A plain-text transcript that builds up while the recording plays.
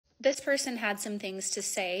This person had some things to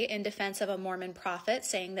say in defense of a Mormon prophet,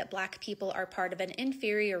 saying that Black people are part of an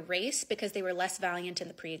inferior race because they were less valiant in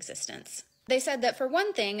the pre-existence. They said that for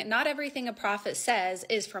one thing, not everything a prophet says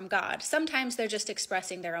is from God. Sometimes they're just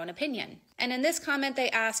expressing their own opinion. And in this comment,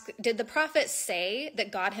 they ask, did the prophet say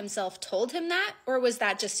that God himself told him that, or was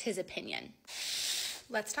that just his opinion?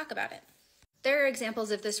 Let's talk about it. There are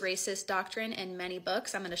examples of this racist doctrine in many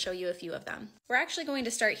books. I'm going to show you a few of them. We're actually going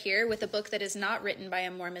to start here with a book that is not written by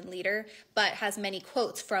a Mormon leader, but has many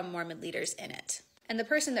quotes from Mormon leaders in it. And the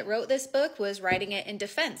person that wrote this book was writing it in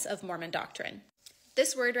defense of Mormon doctrine.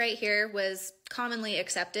 This word right here was commonly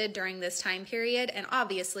accepted during this time period, and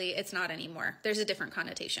obviously it's not anymore. There's a different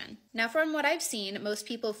connotation. Now, from what I've seen, most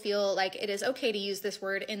people feel like it is okay to use this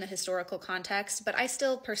word in the historical context, but I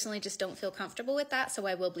still personally just don't feel comfortable with that, so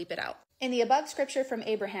I will bleep it out. In the above scripture from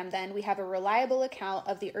Abraham, then, we have a reliable account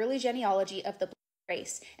of the early genealogy of the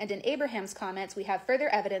race, and in Abraham's comments, we have further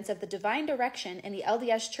evidence of the divine direction in the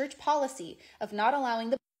LDS church policy of not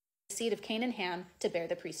allowing the seed of Cain and Ham to bear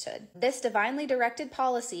the priesthood. This divinely directed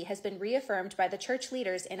policy has been reaffirmed by the church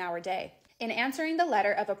leaders in our day. In answering the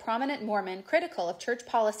letter of a prominent Mormon critical of church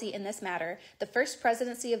policy in this matter, the first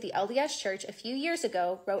presidency of the LDS Church a few years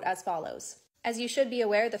ago wrote as follows. As you should be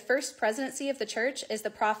aware, the first presidency of the church is the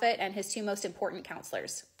prophet and his two most important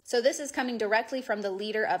counselors. So this is coming directly from the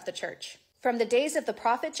leader of the church. From the days of the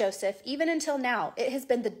prophet Joseph, even until now, it has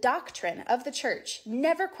been the doctrine of the church,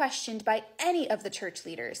 never questioned by any of the church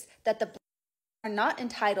leaders, that the are not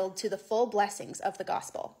entitled to the full blessings of the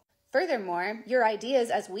gospel. Furthermore, your ideas,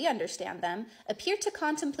 as we understand them, appear to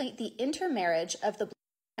contemplate the intermarriage of the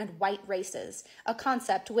and white races, a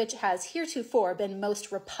concept which has heretofore been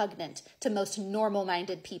most repugnant to most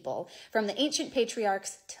normal-minded people, from the ancient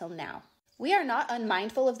patriarchs till now. We are not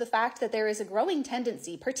unmindful of the fact that there is a growing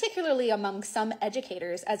tendency, particularly among some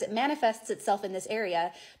educators as it manifests itself in this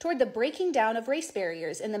area, toward the breaking down of race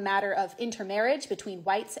barriers in the matter of intermarriage between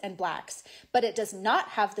whites and blacks, but it does not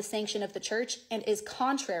have the sanction of the church and is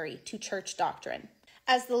contrary to church doctrine.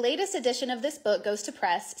 As the latest edition of this book goes to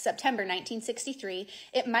press, September 1963,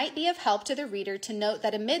 it might be of help to the reader to note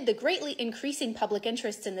that amid the greatly increasing public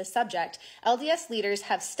interest in this subject, LDS leaders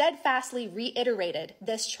have steadfastly reiterated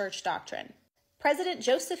this church doctrine. President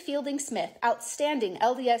Joseph Fielding Smith, outstanding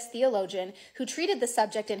LDS theologian who treated the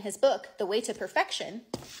subject in his book, The Way to Perfection,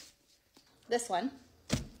 this one,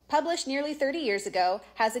 published nearly 30 years ago,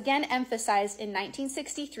 has again emphasized in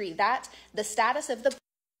 1963 that the status of the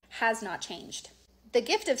has not changed. The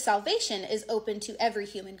gift of salvation is open to every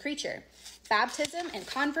human creature. Baptism and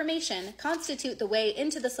confirmation constitute the way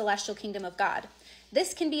into the celestial kingdom of God.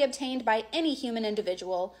 This can be obtained by any human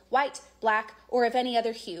individual, white, black, or of any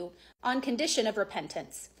other hue, on condition of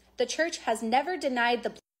repentance. The church has never denied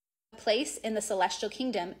the place in the celestial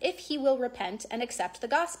kingdom if he will repent and accept the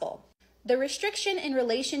gospel. The restriction in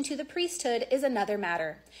relation to the priesthood is another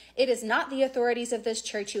matter. It is not the authorities of this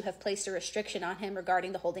church who have placed a restriction on him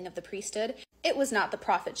regarding the holding of the priesthood. It was not the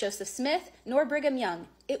prophet Joseph Smith nor Brigham Young.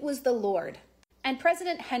 It was the Lord. And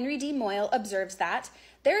President Henry D. Moyle observes that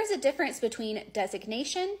there is a difference between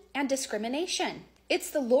designation and discrimination.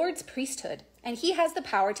 It's the Lord's priesthood, and he has the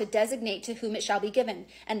power to designate to whom it shall be given,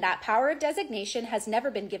 and that power of designation has never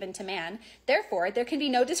been given to man. Therefore, there can be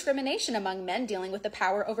no discrimination among men dealing with the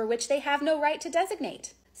power over which they have no right to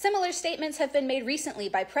designate. Similar statements have been made recently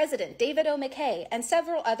by President David O. McKay and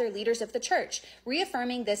several other leaders of the church,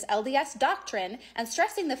 reaffirming this LDS doctrine and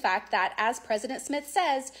stressing the fact that, as President Smith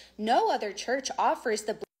says, no other church offers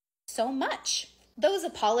the so much. Those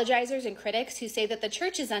apologizers and critics who say that the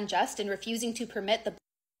church is unjust in refusing to permit the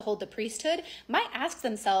to hold the priesthood might ask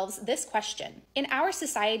themselves this question. In our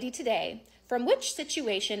society today, from which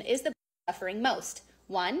situation is the suffering most?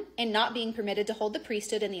 1, in not being permitted to hold the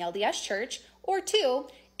priesthood in the LDS church, or 2,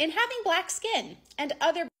 in having black skin and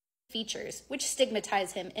other features which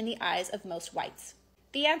stigmatize him in the eyes of most whites.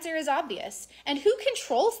 The answer is obvious, and who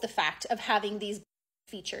controls the fact of having these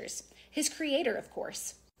features? His creator, of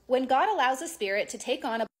course. When God allows a spirit to take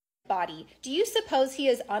on a body, do you suppose he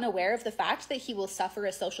is unaware of the fact that he will suffer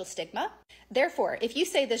a social stigma? Therefore, if you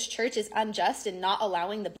say this church is unjust in not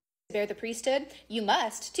allowing the to bear the priesthood, you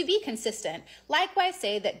must, to be consistent, likewise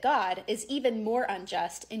say that God is even more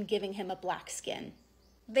unjust in giving him a black skin.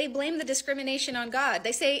 They blame the discrimination on God.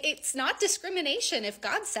 They say it's not discrimination if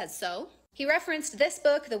God says so. He referenced this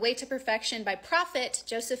book, The Way to Perfection, by prophet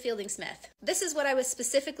Joseph Fielding Smith. This is what I was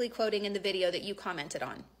specifically quoting in the video that you commented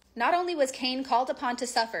on. Not only was Cain called upon to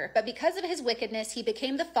suffer, but because of his wickedness, he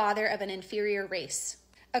became the father of an inferior race.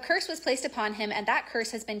 A curse was placed upon him, and that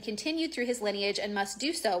curse has been continued through his lineage and must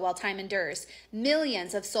do so while time endures.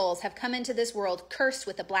 Millions of souls have come into this world cursed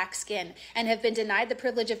with a black skin and have been denied the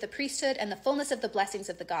privilege of the priesthood and the fullness of the blessings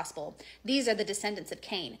of the gospel. These are the descendants of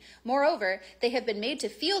Cain. Moreover, they have been made to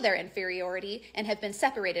feel their inferiority and have been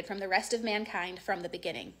separated from the rest of mankind from the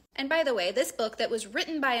beginning. And by the way, this book that was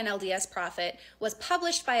written by an LDS prophet was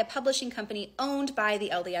published by a publishing company owned by the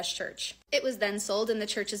LDS Church. It was then sold in the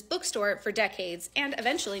church's bookstore for decades and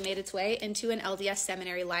eventually made its way into an LDS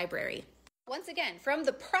seminary library. Once again, from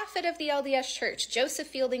the prophet of the LDS Church, Joseph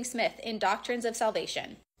Fielding Smith, in Doctrines of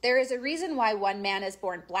Salvation. There is a reason why one man is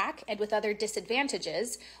born black and with other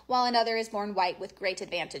disadvantages, while another is born white with great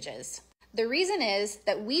advantages. The reason is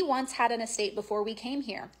that we once had an estate before we came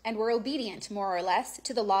here, and were obedient, more or less,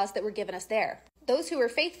 to the laws that were given us there. Those who were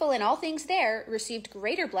faithful in all things there received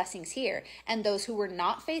greater blessings here, and those who were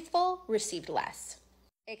not faithful received less.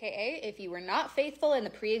 AKA, if you were not faithful in the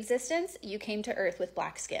pre-existence, you came to earth with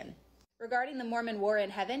black skin. Regarding the Mormon war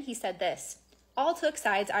in heaven, he said this: all took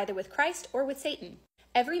sides either with Christ or with Satan.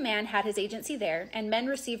 Every man had his agency there, and men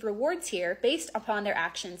receive rewards here based upon their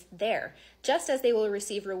actions there, just as they will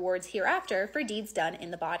receive rewards hereafter for deeds done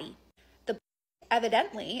in the body. The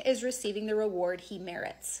evidently is receiving the reward he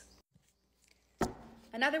merits.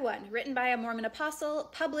 Another one, written by a Mormon apostle,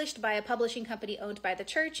 published by a publishing company owned by the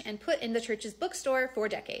church, and put in the church's bookstore for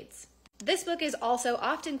decades. This book is also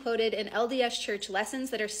often quoted in LDS church lessons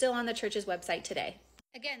that are still on the church's website today.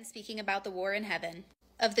 Again, speaking about the war in heaven.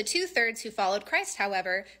 Of the 2/3 who followed Christ,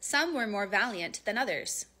 however, some were more valiant than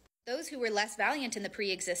others. Those who were less valiant in the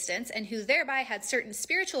pre-existence and who thereby had certain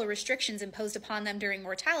spiritual restrictions imposed upon them during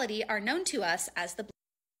mortality are known to us as the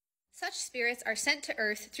Such spirits are sent to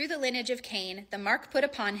earth through the lineage of Cain, the mark put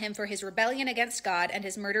upon him for his rebellion against God and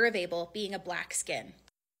his murder of Abel, being a black skin.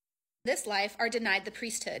 This life are denied the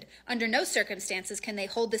priesthood. Under no circumstances can they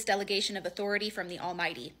hold this delegation of authority from the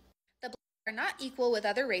Almighty. Are not equal with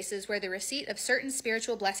other races where the receipt of certain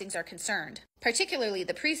spiritual blessings are concerned, particularly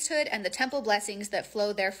the priesthood and the temple blessings that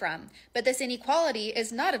flow therefrom. But this inequality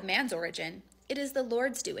is not of man's origin. It is the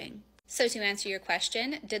Lord's doing. So to answer your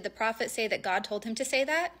question, did the prophet say that God told him to say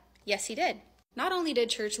that? Yes, he did. Not only did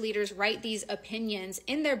church leaders write these opinions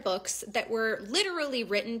in their books that were literally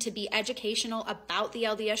written to be educational about the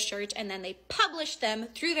LDS Church, and then they published them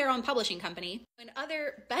through their own publishing company. When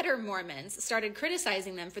other better Mormons started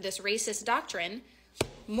criticizing them for this racist doctrine,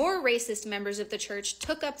 more racist members of the church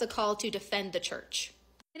took up the call to defend the church.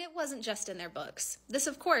 And it wasn't just in their books. This,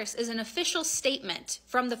 of course, is an official statement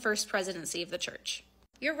from the first presidency of the church.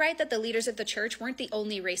 You're right that the leaders of the church weren't the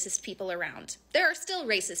only racist people around. There are still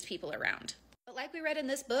racist people around. But like we read in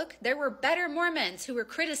this book, there were better Mormons who were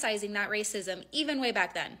criticizing that racism even way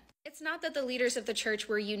back then. It's not that the leaders of the church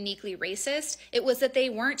were uniquely racist, it was that they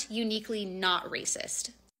weren't uniquely not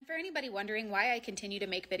racist. For anybody wondering why I continue to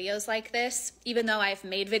make videos like this, even though I've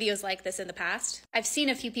made videos like this in the past, I've seen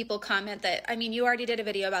a few people comment that, you already did a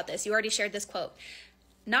video about this, you already shared this quote.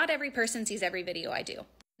 Not every person sees every video I do.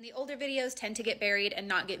 The older videos tend to get buried and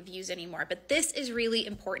not get views anymore, but this is really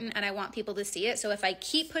important and I want people to see it. So if I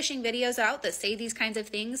keep pushing videos out that say these kinds of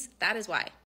things, that is why.